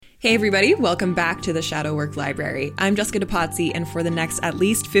Hey everybody, welcome back to the Shadow Work Library. I'm Jessica DePazzi, and for the next at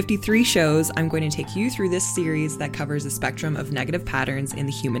least 53 shows, I'm going to take you through this series that covers the spectrum of negative patterns in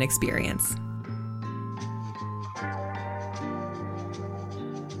the human experience.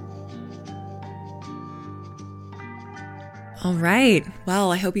 All right,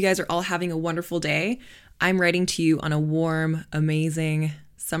 well, I hope you guys are all having a wonderful day. I'm writing to you on a warm, amazing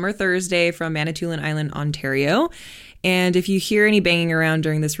summer Thursday from Manitoulin Island, Ontario. And if you hear any banging around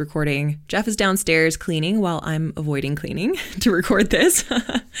during this recording, Jeff is downstairs cleaning while I'm avoiding cleaning to record this.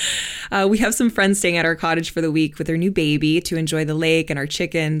 We have some friends staying at our cottage for the week with their new baby to enjoy the lake and our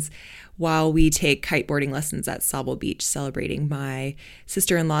chickens while we take kiteboarding lessons at Sauble Beach, celebrating my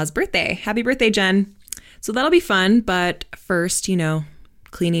sister-in-law's birthday. Happy birthday, Jen. So that'll be fun, but first,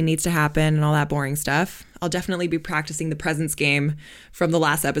 cleaning needs to happen and all that boring stuff. I'll definitely be practicing the presence game from the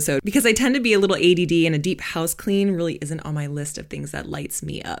last episode because I tend to be a little ADD and a deep house clean really isn't on my list of things that lights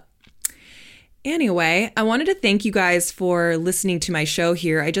me up. Anyway, I wanted to thank you guys for listening to my show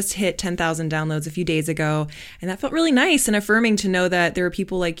here. I just hit 10,000 downloads a few days ago, and that felt really nice and affirming to know that there are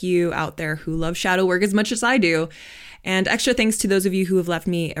people like you out there who love shadow work as much as I do. And extra thanks to those of you who have left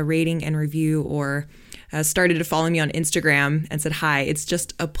me a rating and review or started to follow me on Instagram and said hi. It's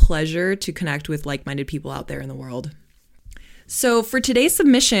just a pleasure to connect with like-minded people out there in the world. So for today's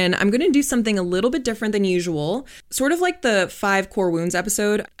submission, I'm going to do something a little bit different than usual. Sort of like the 5 core wounds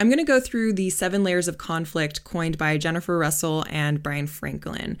episode, I'm going to go through the 7 layers of conflict coined by Jennifer Russell and Brian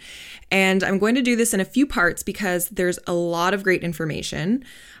Franklin. And I'm going to do this in a few parts because there's a lot of great information.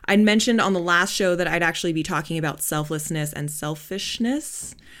 I'd mentioned on the last show that I'd actually be talking about selflessness and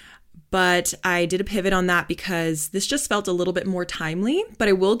selfishness. But I did a pivot on that because this just felt a little bit more timely, but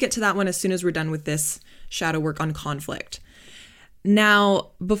I will get to that one as soon as we're done with this shadow work on conflict.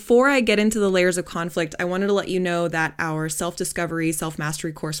 Now, before I get into the layers of conflict, I wanted to let you know that our self-discovery,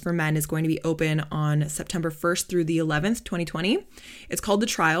 self-mastery course for men is going to be open on September 1st through the 11th, 2020. It's called The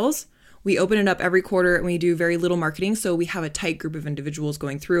Trials. We open it up every quarter and we do very little marketing, so we have a tight group of individuals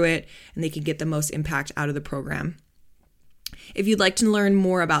going through it and they can get the most impact out of the program. If you'd like to learn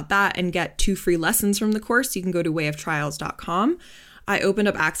more about that and get 2 free lessons from the course, you can go to wayoftrials.com. I opened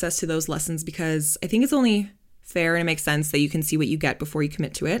up access to those lessons because I think it's only fair and it makes sense that you can see what you get before you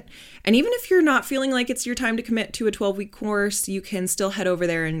commit to it. And even if you're not feeling like it's your time to commit to a 12-week course, you can still head over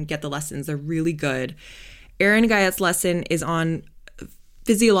there and get the lessons. They're really good. Erin Guyet's lesson is on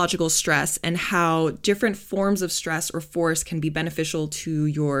physiological stress and how different forms of stress or force can be beneficial to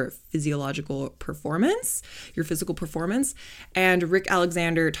your physiological performance, your physical performance. And Rick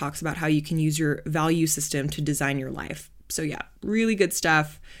Alexander talks about how you can use your value system to design your life. So yeah, really good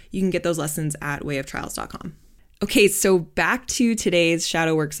stuff. You can get those lessons at wayoftrials.com. Okay, so back to today's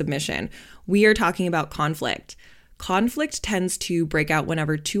shadow work submission. We are talking about conflict. Conflict tends to break out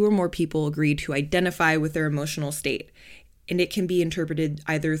whenever 2 or more people agree to identify with their emotional state. And it can be interpreted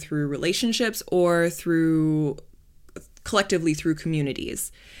either through relationships or collectively through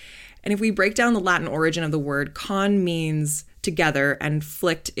communities. And if we break down the Latin origin of the word, con means together and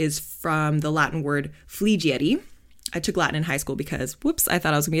flict is from the Latin word fligere. I took Latin in high school because, I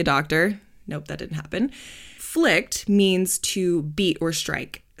thought I was gonna be a doctor. Nope, that didn't happen. Flict means to beat or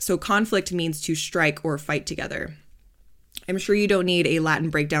strike. So conflict means to strike or fight together. I'm sure you don't need a Latin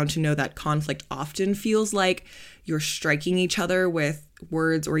breakdown to know that conflict often feels like you're striking each other with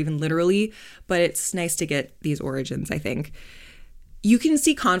words or even literally, but it's nice to get these origins, I think. You can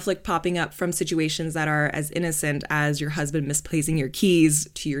see conflict popping up from situations that are as innocent as your husband misplacing your keys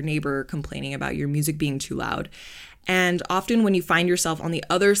to your neighbor complaining about your music being too loud. And often when you find yourself on the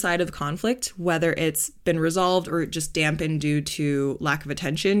other side of the conflict, whether it's been resolved or just dampened due to lack of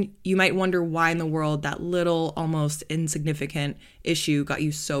attention, you might wonder why in the world that little, almost insignificant issue got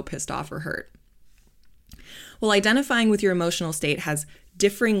you so pissed off or hurt. Well, identifying with your emotional state has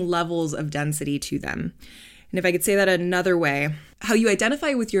differing levels of density to them. And if I could say that another way, how you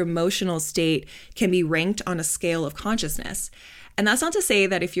identify with your emotional state can be ranked on a scale of consciousness. And that's not to say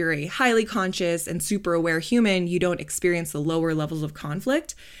that if you're a highly conscious and super aware human, you don't experience the lower levels of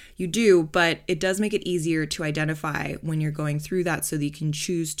conflict. You do, but it does make it easier to identify when you're going through that so that you can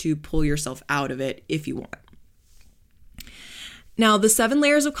choose to pull yourself out of it if you want. Now, the 7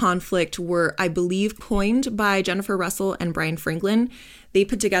 layers of conflict were, I believe, coined by Jennifer Russell and Brian Franklin. They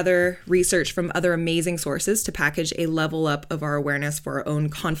put together research from other amazing sources to package a level up of our awareness for our own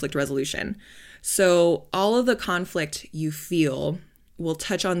conflict resolution. So all of the conflict you feel will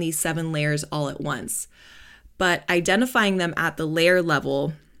touch on these 7 layers all at once. But identifying them at the layer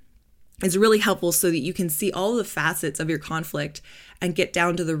level is really helpful so that you can see all of the facets of your conflict and get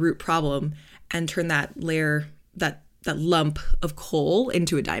down to the root problem and turn that layer, that lump of coal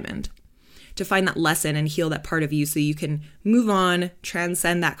into a diamond, to find that lesson and heal that part of you so you can move on,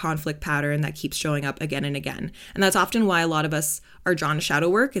 transcend that conflict pattern that keeps showing up again and again. And that's often why a lot of us are drawn to shadow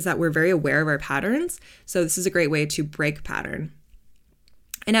work, is that we're very aware of our patterns. So this is a great way to break pattern.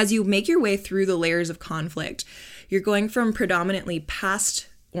 And as you make your way through the layers of conflict, you're going from predominantly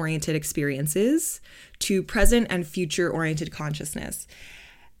past-oriented experiences to present and future-oriented consciousness.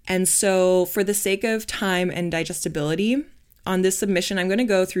 And so for the sake of time and digestibility, on this submission, I'm going to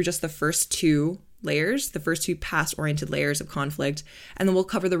go through just the first two layers, the first two past-oriented layers of conflict, and then we'll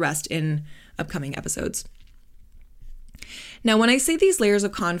cover the rest in upcoming episodes. Now, when I say these layers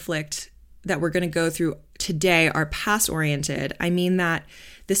of conflict that we're going to go through today are past-oriented, I mean that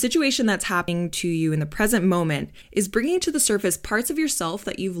the situation that's happening to you in the present moment is bringing to the surface parts of yourself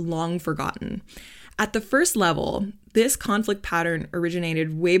that you've long forgotten. At the first level, this conflict pattern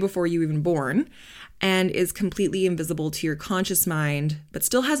originated way before you were even born and is completely invisible to your conscious mind, but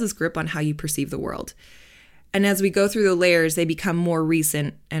still has this grip on how you perceive the world. And as we go through the layers, they become more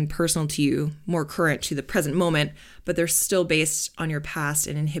recent and personal to you, more current to the present moment, but they're still based on your past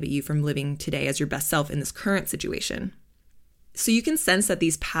and inhibit you from living today as your best self in this current situation. So you can sense that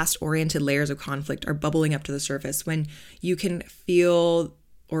these past-oriented layers of conflict are bubbling up to the surface when you can feel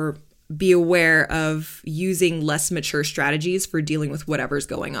or be aware of using less mature strategies for dealing with whatever's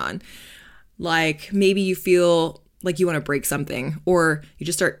going on. Like maybe you feel like you want to break something, or you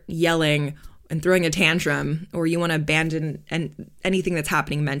just start yelling and throwing a tantrum, or you want to abandon anything that's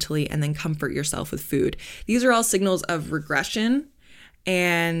happening mentally and then comfort yourself with food. These are all signals of regression.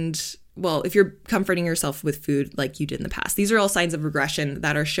 And well, if you're comforting yourself with food like you did in the past, these are all signs of regression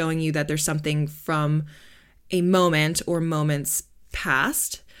that are showing you that there's something from a moment or moments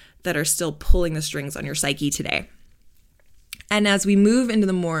past that are still pulling the strings on your psyche today. And as we move into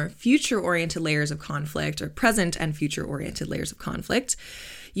the more future-oriented layers of conflict, or present and future-oriented layers of conflict,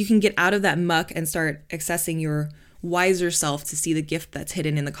 you can get out of that muck and start accessing your wiser self to see the gift that's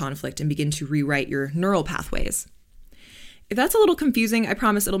hidden in the conflict and begin to rewrite your neural pathways. If that's a little confusing, I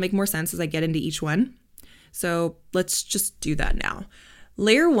promise it'll make more sense as I get into each one. So let's just do that now.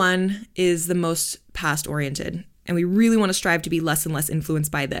 Layer 1 is the most past-oriented, and we really want to strive to be less and less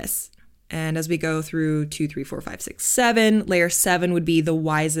influenced by this. And as we go through 2, 3, 4, 5, 6, 7, layer 7 would be the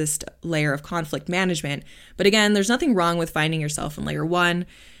wisest layer of conflict management. But again, there's nothing wrong with finding yourself in layer 1.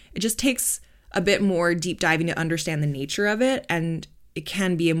 It just takes a bit more deep diving to understand the nature of it, and it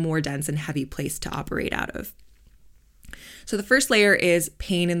can be a more dense and heavy place to operate out of. So the first layer is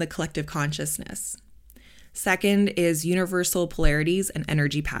pain in the collective consciousness. Second is universal polarities and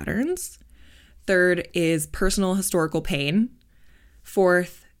energy patterns. Third is personal historical pain.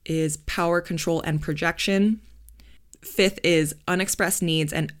 Fourth is power, control, and projection. Fifth is unexpressed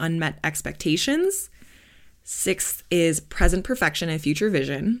needs and unmet expectations. Sixth is present perfection and future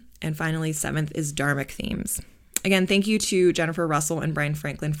vision. And finally, seventh is dharmic themes. Again, thank you to Jennifer Russell and Brian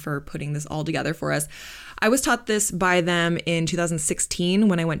Franklin for putting this all together for us. I was taught this by them in 2016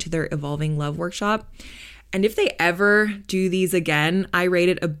 when I went to their Evolving Love workshop. And if they ever do these again, I rate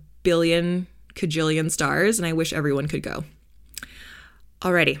it 1 billion kajillion stars, and I wish everyone could go.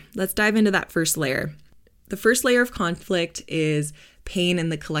 Alrighty, let's dive into that first layer. The first layer of conflict is pain in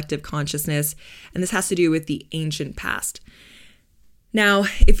the collective consciousness, and this has to do with the ancient past. Now,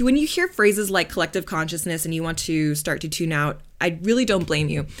 when you hear phrases like collective consciousness and you want to start to tune out, I really don't blame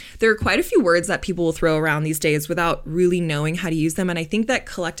you. There are quite a few words that people will throw around these days without really knowing how to use them, and I think that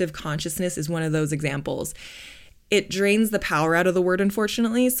collective consciousness is one of those examples. It drains the power out of the word,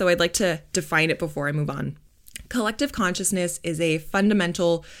 unfortunately, so I'd like to define it before I move on. Collective consciousness is a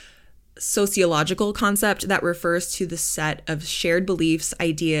fundamental sociological concept that refers to the set of shared beliefs,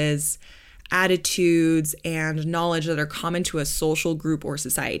 ideas, attitudes, and knowledge that are common to a social group or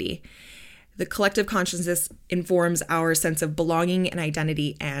society. The collective consciousness informs our sense of belonging and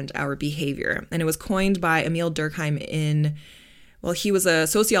identity and our behavior. And it was coined by Emile Durkheim he was a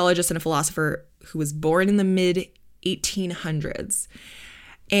sociologist and a philosopher who was born in the mid-1800s.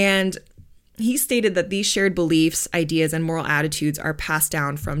 And he stated that these shared beliefs, ideas, and moral attitudes are passed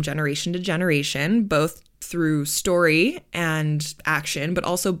down from generation to generation, both through story and action, but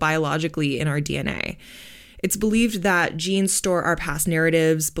also biologically in our DNA. It's believed that genes store our past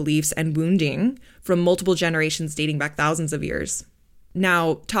narratives, beliefs, and wounding from multiple generations dating back thousands of years.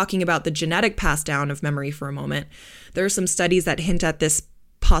 Now, talking about the genetic pass down of memory for a moment, there are some studies that hint at this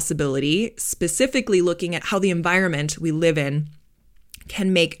possibility, specifically looking at how the environment we live in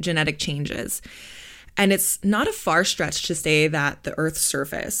can make genetic changes. And it's not a far stretch to say that the Earth's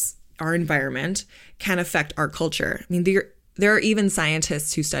surface, our environment, can affect our culture. I mean, there are even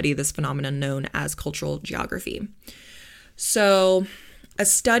scientists who study this phenomenon known as cultural geography. So, a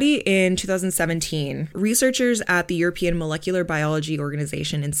study in 2017, researchers at the European Molecular Biology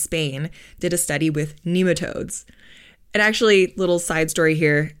Organization in Spain did a study with nematodes. And actually, little side story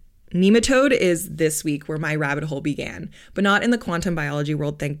here, nematode is this week where my rabbit hole began, but not in the quantum biology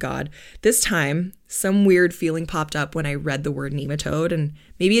world, thank God. This time, some weird feeling popped up when I read the word nematode, and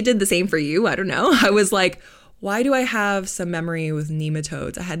maybe it did the same for you, I don't know. I was like, why do I have some memory with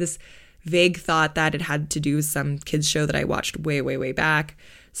nematodes? I had this vague thought that it had to do with some kids show that I watched way, way, way back.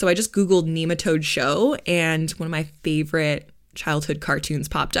 So I just Googled nematode show, and one of my favorite childhood cartoons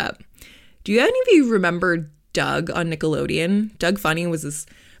popped up. Do any of you remember Doug on Nickelodeon? Doug Funny was this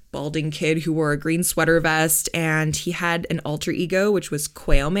balding kid who wore a green sweater vest, and he had an alter ego, which was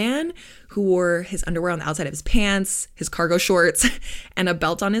Quail Man, who wore his underwear on the outside of his pants, his cargo shorts, and a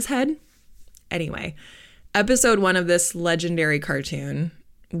belt on his head. Anyway, episode 1 of this legendary cartoon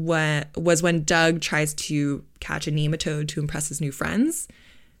was when Doug tries to catch a nematode to impress his new friends.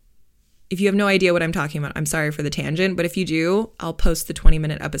 If you have no idea what I'm talking about, I'm sorry for the tangent, but if you do, I'll post the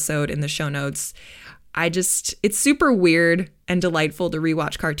 20-minute episode in the show notes. It's super weird and delightful to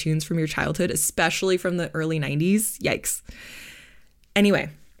rewatch cartoons from your childhood, especially from the early 90s. Yikes.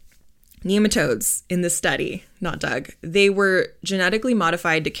 Anyway, nematodes in this study, not Doug, they were genetically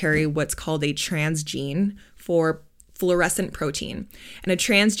modified to carry what's called a transgene for fluorescent protein. And a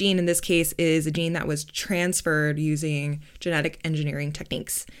transgene in this case is a gene that was transferred using genetic engineering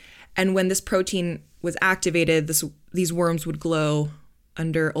techniques. And when this protein was activated, these worms would glow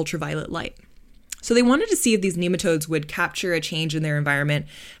under ultraviolet light. So they wanted to see if these nematodes would capture a change in their environment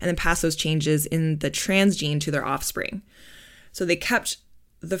and then pass those changes in the transgene to their offspring. So they kept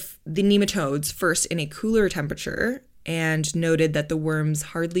the nematodes first in a cooler temperature and noted that the worms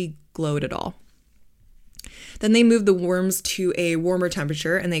hardly glowed at all. Then they moved the worms to a warmer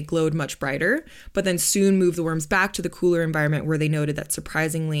temperature and they glowed much brighter, but then soon moved the worms back to the cooler environment where they noted that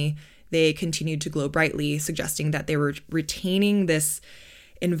surprisingly they continued to glow brightly, suggesting that they were retaining this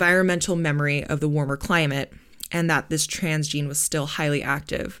environmental memory of the warmer climate and that this transgene was still highly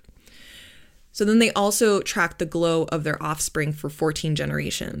active. So then they also tracked the glow of their offspring for 14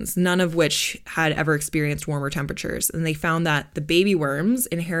 generations, none of which had ever experienced warmer temperatures. And they found that the baby worms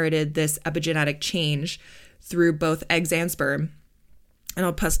inherited this epigenetic change through both eggs and sperm. And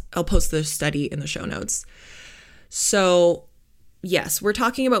I'll post the study in the show notes. So yes, we're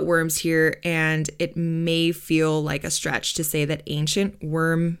talking about worms here, and it may feel like a stretch to say that ancient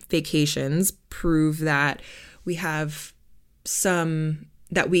worm vacations prove that we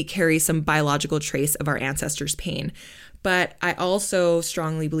carry some biological trace of our ancestors' pain. But I also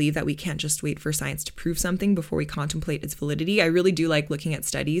strongly believe that we can't just wait for science to prove something before we contemplate its validity. I really do like looking at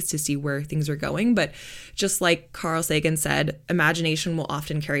studies to see where things are going. But just like Carl Sagan said, imagination will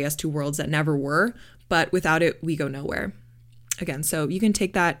often carry us to worlds that never were, but without it, we go nowhere. Again, so you can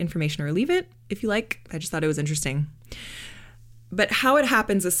take that information or leave it if you like. I just thought it was interesting. But how it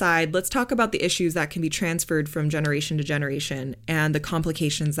happens aside, let's talk about the issues that can be transferred from generation to generation and the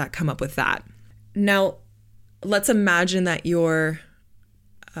complications that come up with that. Now, let's imagine that your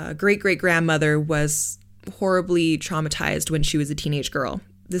great-great-grandmother was horribly traumatized when she was a teenage girl.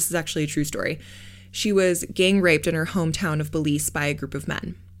 This is actually a true story. She was gang raped in her hometown of Belize by a group of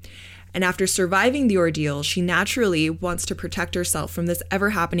men. And after surviving the ordeal, she naturally wants to protect herself from this ever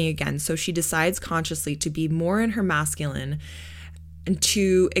happening again. So she decides consciously to be more in her masculine and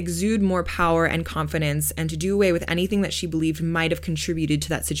to exude more power and confidence and to do away with anything that she believed might have contributed to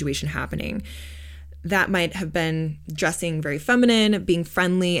that situation happening. That might have been dressing very feminine, being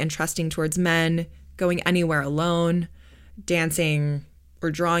friendly and trusting towards men, going anywhere alone, dancing, or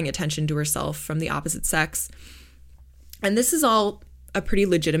drawing attention to herself from the opposite sex. And this is all a pretty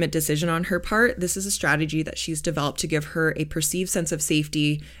legitimate decision on her part. This is a strategy that she's developed to give her a perceived sense of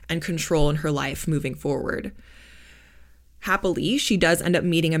safety and control in her life moving forward. Happily, she does end up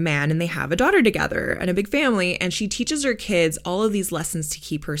meeting a man and they have a daughter together and a big family, and she teaches her kids all of these lessons to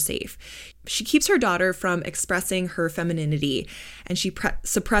keep her safe. She keeps her daughter from expressing her femininity and she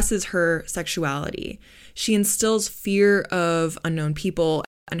suppresses her sexuality. She instills fear of unknown people,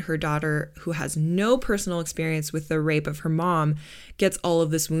 and her daughter, who has no personal experience with the rape of her mom, gets all of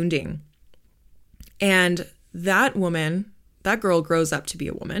this wounding. And that girl grows up to be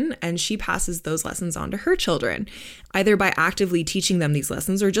a woman, and she passes those lessons on to her children, either by actively teaching them these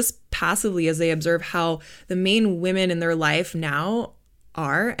lessons or just passively as they observe how the main women in their life now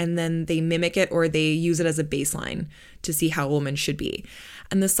are, and then they mimic it or they use it as a baseline to see how a woman should be.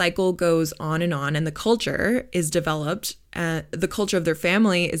 And the cycle goes on, and the culture is developed. The culture of their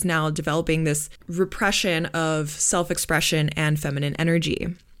family is now developing this repression of self-expression and feminine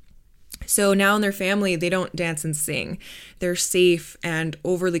energy. So now in their family, they don't dance and sing. They're safe and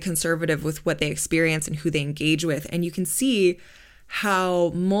overly conservative with what they experience and who they engage with. And you can see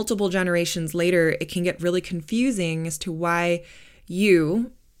how multiple generations later, it can get really confusing as to why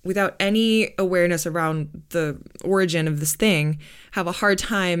you, without any awareness around the origin of this thing, have a hard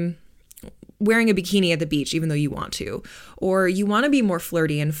time wearing a bikini at the beach, even though you want to. Or you want to be more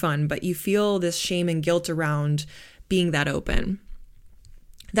flirty and fun, but you feel this shame and guilt around being that open.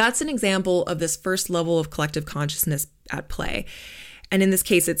 That's an example of this first level of collective consciousness at play. And in this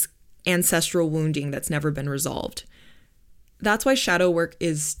case, it's ancestral wounding that's never been resolved. That's why shadow work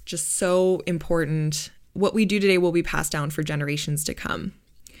is just so important. What we do today will be passed down for generations to come.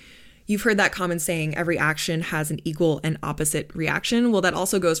 You've heard that common saying, every action has an equal and opposite reaction. Well, that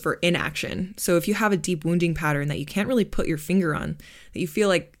also goes for inaction. So if you have a deep wounding pattern that you can't really put your finger on, that you feel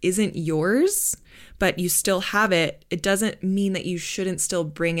like isn't yours, but you still have it, it doesn't mean that you shouldn't still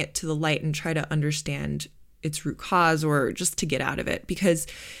bring it to the light and try to understand its root cause or just to get out of it, because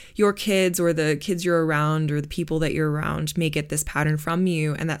your kids or the kids you're around or the people that you're around may get this pattern from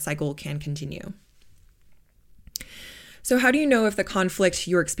you, and that cycle can continue. So how do you know if the conflict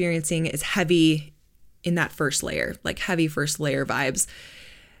you're experiencing is heavy in that first layer, like heavy first layer vibes?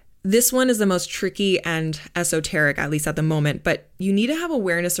 This one is the most tricky and esoteric, at least at the moment, but you need to have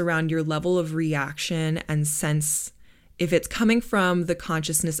awareness around your level of reaction and sense if it's coming from the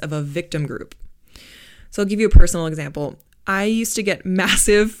consciousness of a victim group. So I'll give you a personal example. I used to get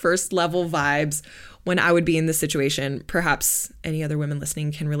massive first level vibes when I would be in this situation. Perhaps any other women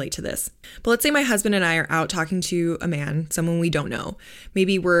listening can relate to this. But let's say my husband and I are out talking to a man, someone we don't know.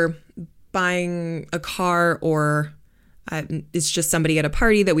 Maybe we're buying a car, or it's just somebody at a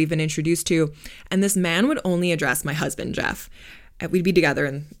party that we've been introduced to. And this man would only address my husband, Jeff. We'd be together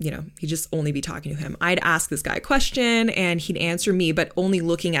and, he'd just only be talking to him. I'd ask this guy a question and he'd answer me, but only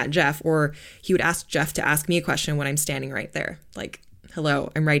looking at Jeff, or he would ask Jeff to ask me a question when I'm standing right there. Like,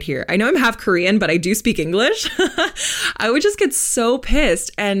 hello, I'm right here. I know I'm half Korean, but I do speak English. I would just get so pissed,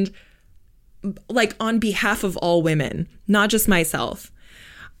 and like on behalf of all women, not just myself.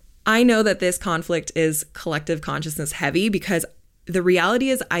 I know that this conflict is collective consciousness heavy because the reality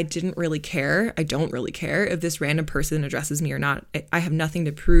is I didn't really care. I don't really care if this random person addresses me or not. I have nothing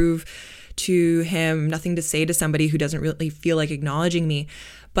to prove to him, nothing to say to somebody who doesn't really feel like acknowledging me.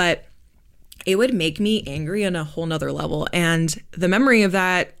 But it would make me angry on a whole nother level. And the memory of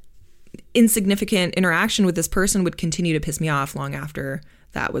that insignificant interaction with this person would continue to piss me off long after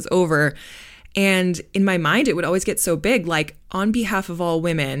that was over. And in my mind, it would always get so big, like, on behalf of all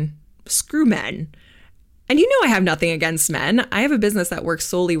women, screw men. And I have nothing against men. I have a business that works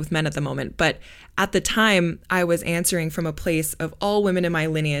solely with men at the moment. But at the time, I was answering from a place of all women in my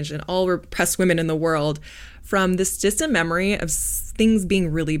lineage and all repressed women in the world, from this distant memory of things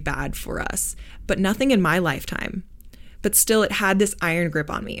being really bad for us, but nothing in my lifetime. But still, it had this iron grip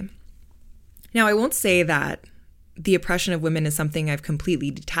on me. Now, I won't say that the oppression of women is something I've completely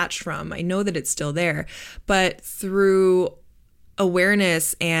detached from. I know that it's still there, but through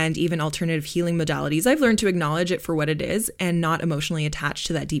awareness and even alternative healing modalities, I've learned to acknowledge it for what it is and not emotionally attached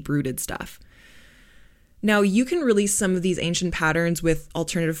to that deep-rooted stuff. Now, you can release some of these ancient patterns with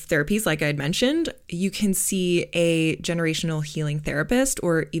alternative therapies, like I had mentioned. You can see a generational healing therapist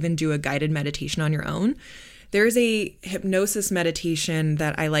or even do a guided meditation on your own. There's a hypnosis meditation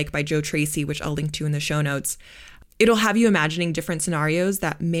that I like by Joe Tracy, which I'll link to in the show notes. It'll have you imagining different scenarios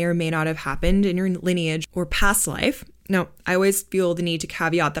that may or may not have happened in your lineage or past life. Now, I always feel the need to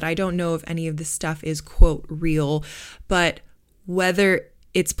caveat that I don't know if any of this stuff is, quote, real, but whether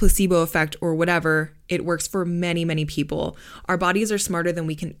it's placebo effect or whatever, it works for many, many people. Our bodies are smarter than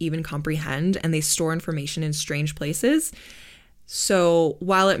we can even comprehend, and they store information in strange places. So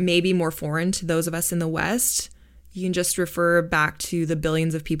while it may be more foreign to those of us in the West, you can just refer back to the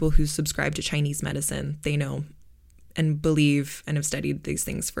billions of people who subscribe to Chinese medicine. They know and believe and have studied these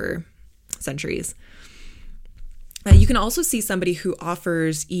things for centuries. You can also see somebody who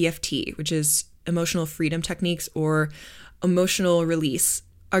offers EFT, which is emotional freedom techniques or emotional release.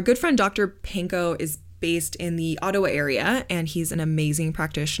 Our good friend Dr. Panko is based in the Ottawa area, and he's an amazing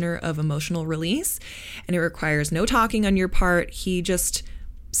practitioner of emotional release, and it requires no talking on your part. He just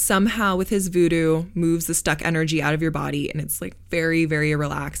somehow with his voodoo moves the stuck energy out of your body, and it's like very, very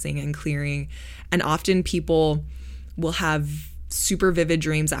relaxing and clearing. And often people will have super vivid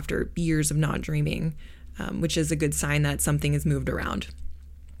dreams after years of not dreaming, which is a good sign that something is moved around.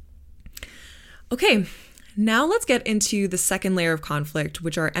 Okay, now let's get into the second layer of conflict,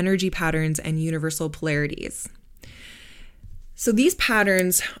 which are energy patterns and universal polarities. So these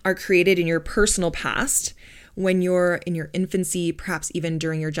patterns are created in your personal past, when you're in your infancy, perhaps even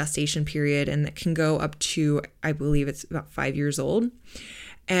during your gestation period, and that can go up to, I believe it's about 5 years old.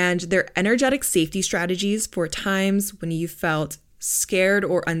 And they're energetic safety strategies for times when you felt scared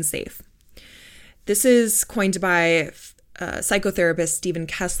or unsafe. This is coined by psychotherapist Stephen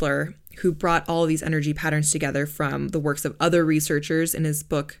Kessler, who brought all of these energy patterns together from the works of other researchers in his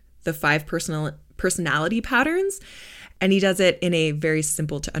book, The 5 Personality Patterns. And he does it in a very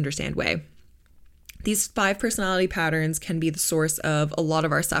simple to understand way. These 5 personality patterns can be the source of a lot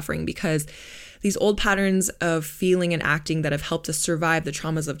of our suffering because these old patterns of feeling and acting that have helped us survive the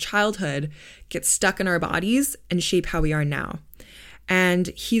traumas of childhood get stuck in our bodies and shape how we are now. And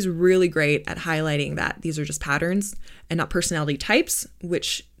he's really great at highlighting that these are just patterns and not personality types,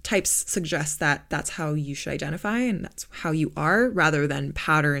 which types suggest that that's how you should identify and that's how you are rather than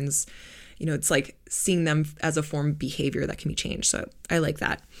patterns. You know, it's like seeing them as a form of behavior that can be changed. So I like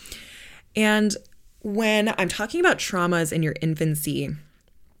that. And when I'm talking about traumas in your infancy,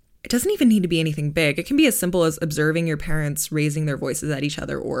 it doesn't even need to be anything big. It can be as simple as observing your parents raising their voices at each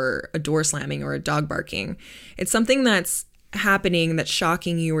other or a door slamming or a dog barking. It's something that's happening that's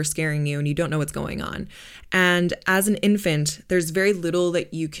shocking you or scaring you and you don't know what's going on. And as an infant, there's very little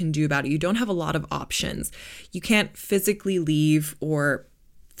that you can do about it. You don't have a lot of options. You can't physically leave or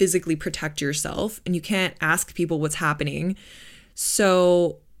physically protect yourself, and you can't ask people what's happening.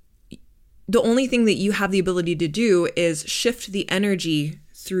 So the only thing that you have the ability to do is shift the energy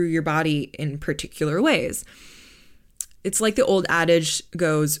through your body in particular ways. It's like the old adage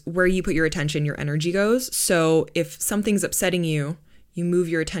goes, where you put your attention, your energy goes. So if something's upsetting you, you move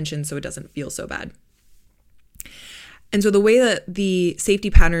your attention so it doesn't feel so bad. And so the way that the safety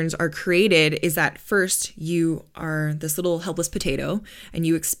patterns are created is that first you are this little helpless potato and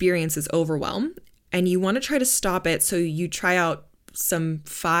you experience this overwhelm and you want to try to stop it. So you try out some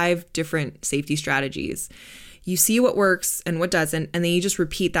 5 different safety strategies. You see what works and what doesn't, and then you just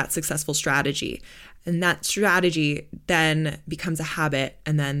repeat that successful strategy. And that strategy then becomes a habit,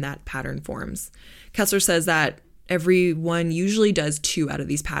 and then that pattern forms. Kessler says that everyone usually does 2 out of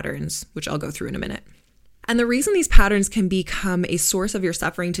these patterns, which I'll go through in a minute. And the reason these patterns can become a source of your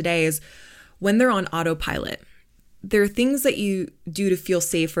suffering today is when they're on autopilot. There are things that you do to feel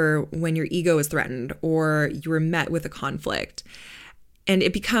safer when your ego is threatened or you are met with a conflict. And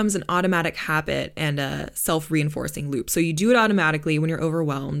it becomes an automatic habit and a self-reinforcing loop. So you do it automatically when you're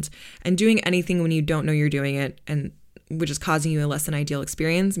overwhelmed, and doing anything when you don't know you're doing it, and which is causing you a less than ideal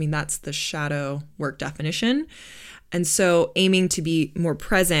experience. I mean, that's the shadow work definition. And so aiming to be more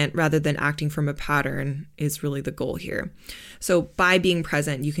present rather than acting from a pattern is really the goal here. So by being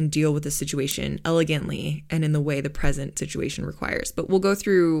present, you can deal with the situation elegantly and in the way the present situation requires. But we'll go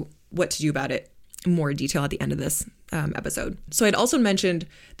through what to do about it in more detail at the end of this episode. So I'd also mentioned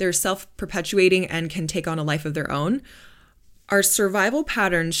they're self-perpetuating and can take on a life of their own. Our survival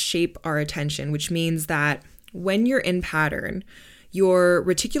patterns shape our attention, which means that when you're in pattern, your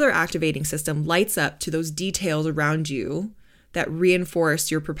reticular activating system lights up to those details around you that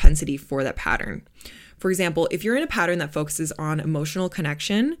reinforce your propensity for that pattern. For example, if you're in a pattern that focuses on emotional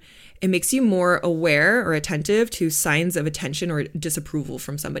connection, it makes you more aware or attentive to signs of attention or disapproval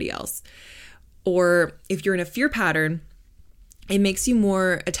from somebody else. Or if you're in a fear pattern, it makes you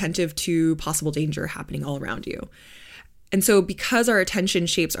more attentive to possible danger happening all around you. And so because our attention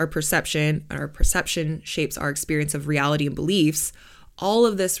shapes our perception, and our perception shapes our experience of reality and beliefs, all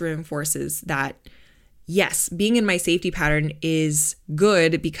of this reinforces that, yes, being in my safety pattern is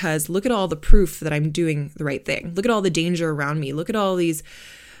good because look at all the proof that I'm doing the right thing. Look at all the danger around me. Look at all these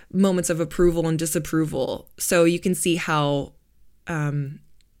moments of approval and disapproval. So you can see how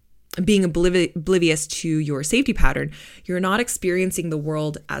being oblivious to your safety pattern, you're not experiencing the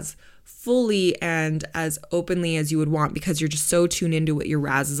world as fully and as openly as you would want because you're just so tuned into what your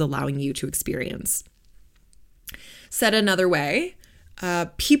RAS is allowing you to experience. Said another way,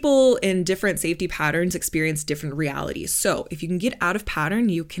 people in different safety patterns experience different realities. So if you can get out of pattern,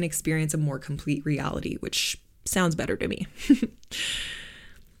 you can experience a more complete reality, which sounds better to me.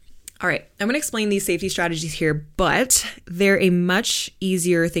 All right, I'm going to explain these safety strategies here, but they're a much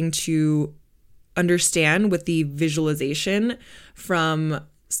easier thing to understand with the visualization from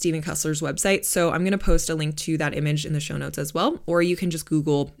Stephen Kessler's website. So I'm going to post a link to that image in the show notes as well, or you can just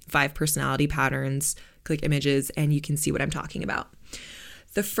Google 5 personality patterns, click images, and you can see what I'm talking about.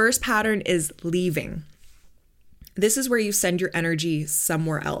 The first pattern is leaving. This is where you send your energy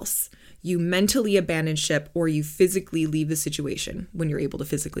somewhere else. You mentally abandon ship or you physically leave the situation when you're able to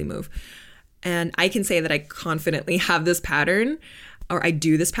physically move. And I can say that I confidently have this pattern, or I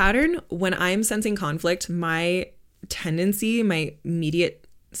do this pattern. When I'm sensing conflict, my tendency, my immediate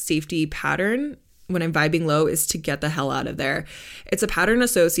safety pattern when I'm vibing low is to get the hell out of there. It's a pattern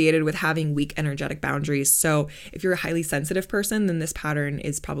associated with having weak energetic boundaries. So if you're a highly sensitive person, then this pattern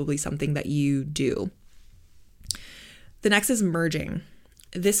is probably something that you do. The next is merging.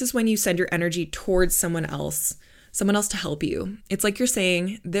 This is when you send your energy towards someone else to help you. It's like you're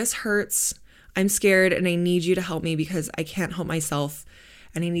saying, this hurts, I'm scared, and I need you to help me because I can't help myself,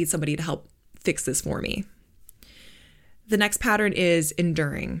 and I need somebody to help fix this for me. The next pattern is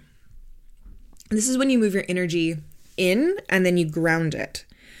enduring. This is when you move your energy in and then you ground it.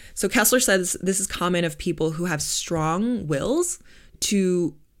 So Kessler says this is common of people who have strong wills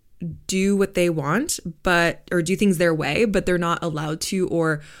to do what they want, or do things their way, but they're not allowed to,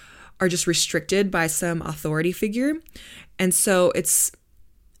 or are just restricted by some authority figure. And so it's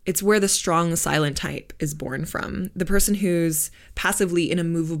where the strong silent type is born from. The person who's passively an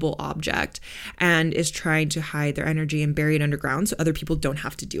immovable object and is trying to hide their energy and bury it underground so other people don't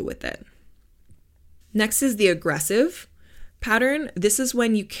have to deal with it. Next is the aggressive pattern. This is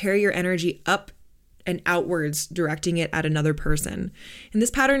when you carry your energy up and outwards, directing it at another person. And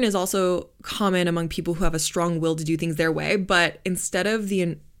this pattern is also common among people who have a strong will to do things their way, but instead of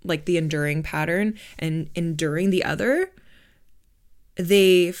the enduring pattern and enduring the other,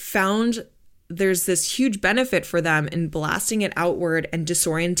 they found there's this huge benefit for them in blasting it outward and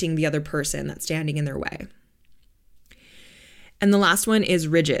disorienting the other person that's standing in their way. And the last one is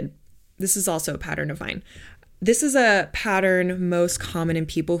rigid. This is also a pattern of mine. This is a pattern most common in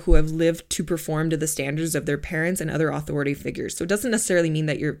people who have lived to perform to the standards of their parents and other authority figures. So it doesn't necessarily mean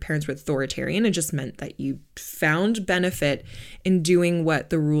that your parents were authoritarian. It just meant that you found benefit in doing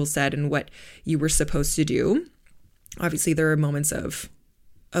what the rules said and what you were supposed to do. Obviously, there are moments of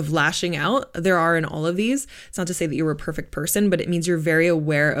lashing out. There are in all of these. It's not to say that you were a perfect person, but it means you're very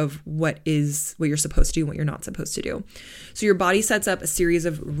aware of what you're supposed to do and what you're not supposed to do. So your body sets up a series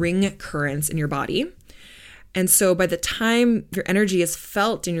of ring currents in your body. And so by the time your energy is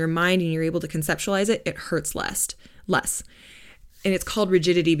felt in your mind and you're able to conceptualize it, it hurts less. And it's called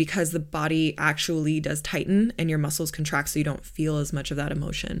rigidity because the body actually does tighten and your muscles contract so you don't feel as much of that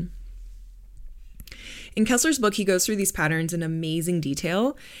emotion. In Kessler's book, he goes through these patterns in amazing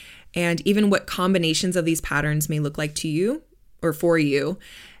detail and even what combinations of these patterns may look like to you or for you.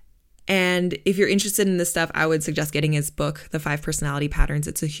 And if you're interested in this stuff, I would suggest getting his book, The 5 Personality Patterns.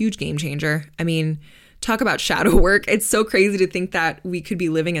 It's a huge game changer. I mean, talk about shadow work. It's so crazy to think that we could be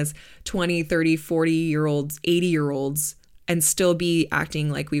living as 20, 30, 40-year-olds, 80-year-olds and still be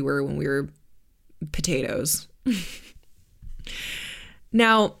acting like we were when we were potatoes.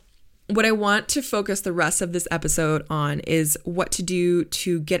 Now, what I want to focus the rest of this episode on is what to do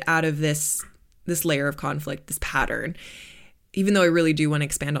to get out of this layer of conflict, this pattern. Even though I really do want to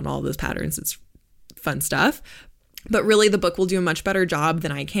expand on all of those patterns, it's fun stuff. But really, the book will do a much better job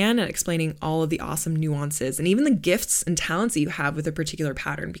than I can at explaining all of the awesome nuances and even the gifts and talents that you have with a particular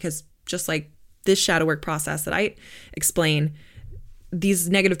pattern. Because just like this shadow work process that I explain, these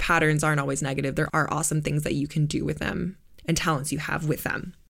negative patterns aren't always negative. There are awesome things that you can do with them and talents you have with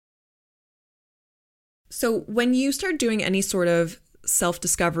them. So when you start doing any sort of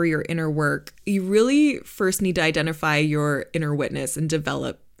self-discovery or inner work, you really first need to identify your inner witness and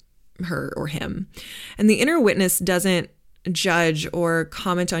develop her or him. And the inner witness doesn't judge or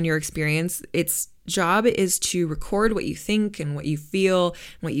comment on your experience. Its job is to record what you think and what you feel,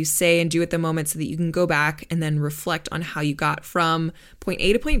 and what you say and do at the moment so that you can go back and then reflect on how you got from point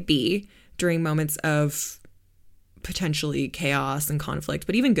A to point B during moments of potentially chaos and conflict,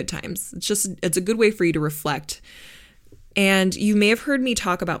 but even good times. It's a good way for you to reflect. And you may have heard me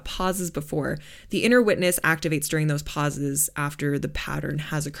talk about pauses before. The inner witness activates during those pauses after the pattern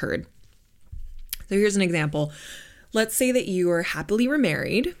has occurred. So here's an example. Let's say that you are happily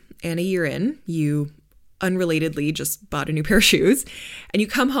remarried and a year in, you unrelatedly just bought a new pair of shoes and you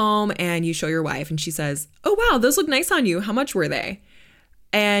come home and you show your wife and she says, "Oh, wow, those look nice on you. How much were they?"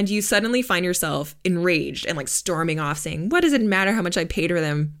 And you suddenly find yourself enraged and like storming off saying, "What does it matter how much I paid for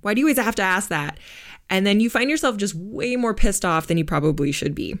them? Why do you always have to ask that?" And then you find yourself just way more pissed off than you probably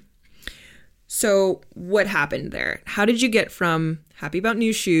should be. So what happened there? How did you get from happy about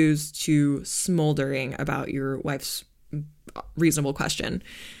new shoes to smoldering about your wife's reasonable question?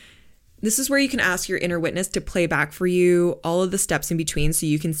 This is where you can ask your inner witness to play back for you all of the steps in between so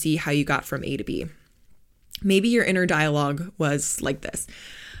you can see how you got from A to B. Maybe your inner dialogue was like this: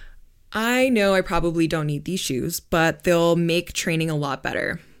 "I know I probably don't need these shoes, but they'll make training a lot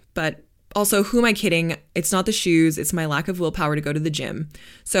better. But also, who am I kidding? It's not the shoes, it's my lack of willpower to go to the gym."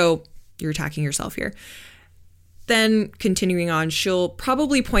 So you're attacking yourself here. Then continuing on, she'll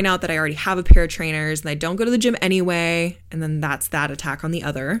probably point out that I already have a pair of trainers and I don't go to the gym anyway. And then that's that attack on the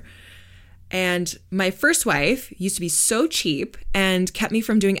other. And my first wife used to be so cheap and kept me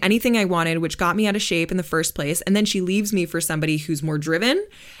from doing anything I wanted, which got me out of shape in the first place. And then she leaves me for somebody who's more driven.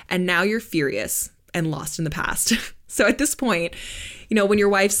 And now you're furious and lost in the past. So at this point, when your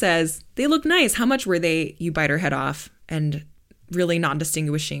wife says, they look nice, how much were they? You bite her head off, and really not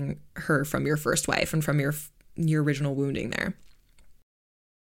distinguishing her from your first wife and from your original wounding there.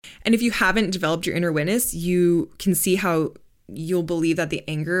 And if you haven't developed your inner witness, you can see how you'll believe that the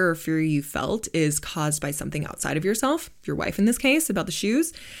anger or fear you felt is caused by something outside of yourself, your wife in this case, about the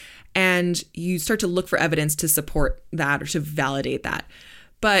shoes. And you start to look for evidence to support that or to validate that.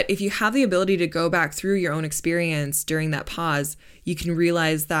 But if you have the ability to go back through your own experience during that pause, you can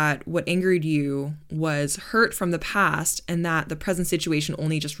realize that what angered you was hurt from the past and that the present situation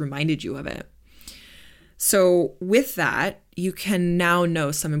only just reminded you of it. So with that, you can now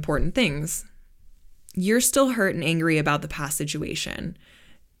know some important things. You're still hurt and angry about the past situation.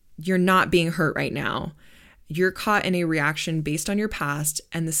 You're not being hurt right now. You're caught in a reaction based on your past,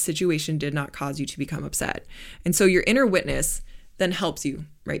 and the situation did not cause you to become upset. And so your inner witness then helps you,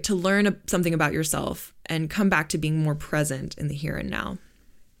 right, to learn something about yourself and come back to being more present in the here and now.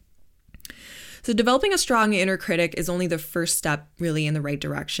 So developing a strong inner critic is only the first step really in the right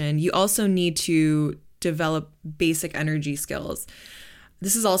direction. You also need to develop basic energy skills.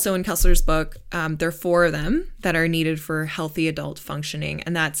 This is also in Kessler's book. There are 4 of them that are needed for healthy adult functioning,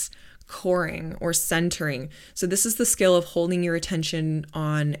 and that's coring or centering. So this is the skill of holding your attention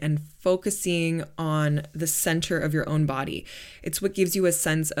on and focusing on the center of your own body. It's what gives you a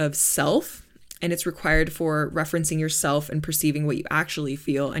sense of self, and it's required for referencing yourself and perceiving what you actually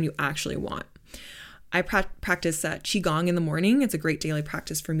feel and you actually want. I practice Qigong in the morning. It's a great daily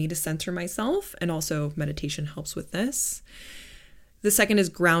practice for me to center myself, and also meditation helps with this. The second is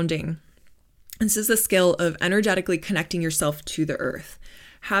grounding. This is the skill of energetically connecting yourself to the earth.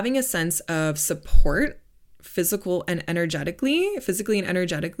 Having a sense of support, physically and energetically,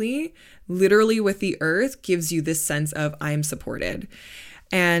 literally with the earth, gives you this sense of I am supported.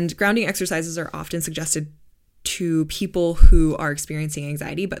 And grounding exercises are often suggested to people who are experiencing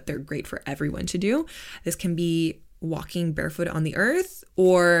anxiety, but they're great for everyone to do. This can be walking barefoot on the earth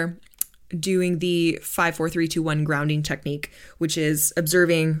or doing the 5, 4, 3, 2, 1 grounding technique, which is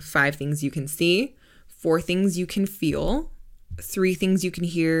observing 5 things you can see, 4 things you can feel, 3 things you can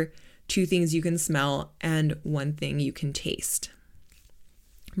hear, 2 things you can smell, and 1 thing you can taste.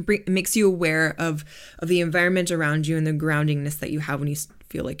 It makes you aware of the environment around you and the groundingness that you have when you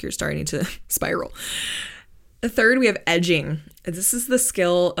feel like you're starting to spiral. The third, we have edging. This is the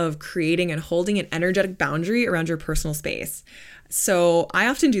skill of creating and holding an energetic boundary around your personal space. So I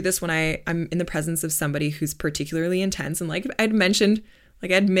often do this when I'm in the presence of somebody who's particularly intense. And like I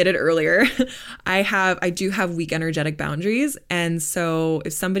admitted earlier, I do have weak energetic boundaries. And so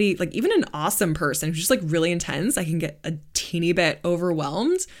if somebody, like even an awesome person who's just like really intense, I can get a teeny bit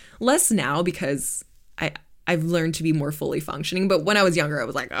overwhelmed. Less now because I've learned to be more fully functioning. But when I was younger, I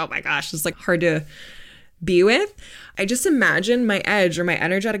was like, oh my gosh, it's like hard to be with. I just imagine my edge or my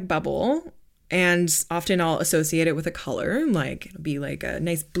energetic bubble, and often I'll associate it with a color, like it'll be like a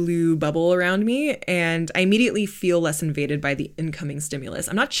nice blue bubble around me, and I immediately feel less invaded by the incoming stimulus.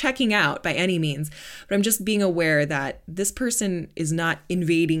 I'm not checking out by any means, but I'm just being aware that this person is not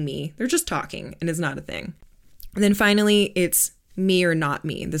invading me. They're just talking, and it's not a thing. And then finally, it's me or not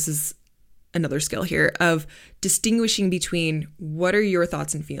me. This is another skill here of distinguishing between what are your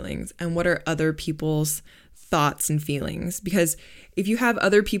thoughts and feelings and what are other people's thoughts and feelings. Because if you have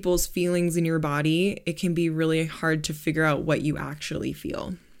other people's feelings in your body, it can be really hard to figure out what you actually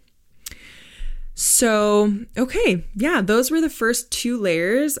feel. So, okay, yeah, those were the first 2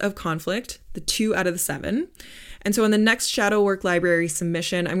 layers of conflict, the 2 out of the 7. And so in the next Shadow Work Library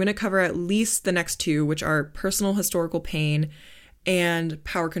submission, I'm going to cover at least the next 2, which are personal historical pain and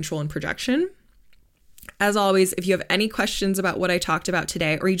power control and projection. As always, if you have any questions about what I talked about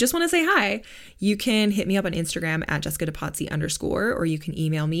today, or you just want to say hi, you can hit me up on Instagram at JessicaDePazzi_, or you can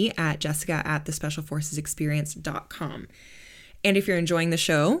email me at jessica@thespecialforcesexperience.com. And if you're enjoying the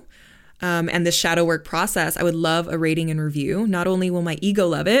show and the shadow work process, I would love a rating and review. Not only will my ego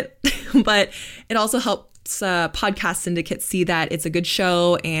love it, but it also helps podcast syndicates see that it's a good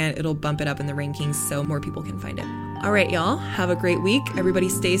show, and it'll bump it up in the rankings so more people can find it. All right, y'all, have a great week. Everybody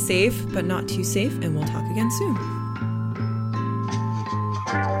stay safe, but not too safe, and we'll talk again soon.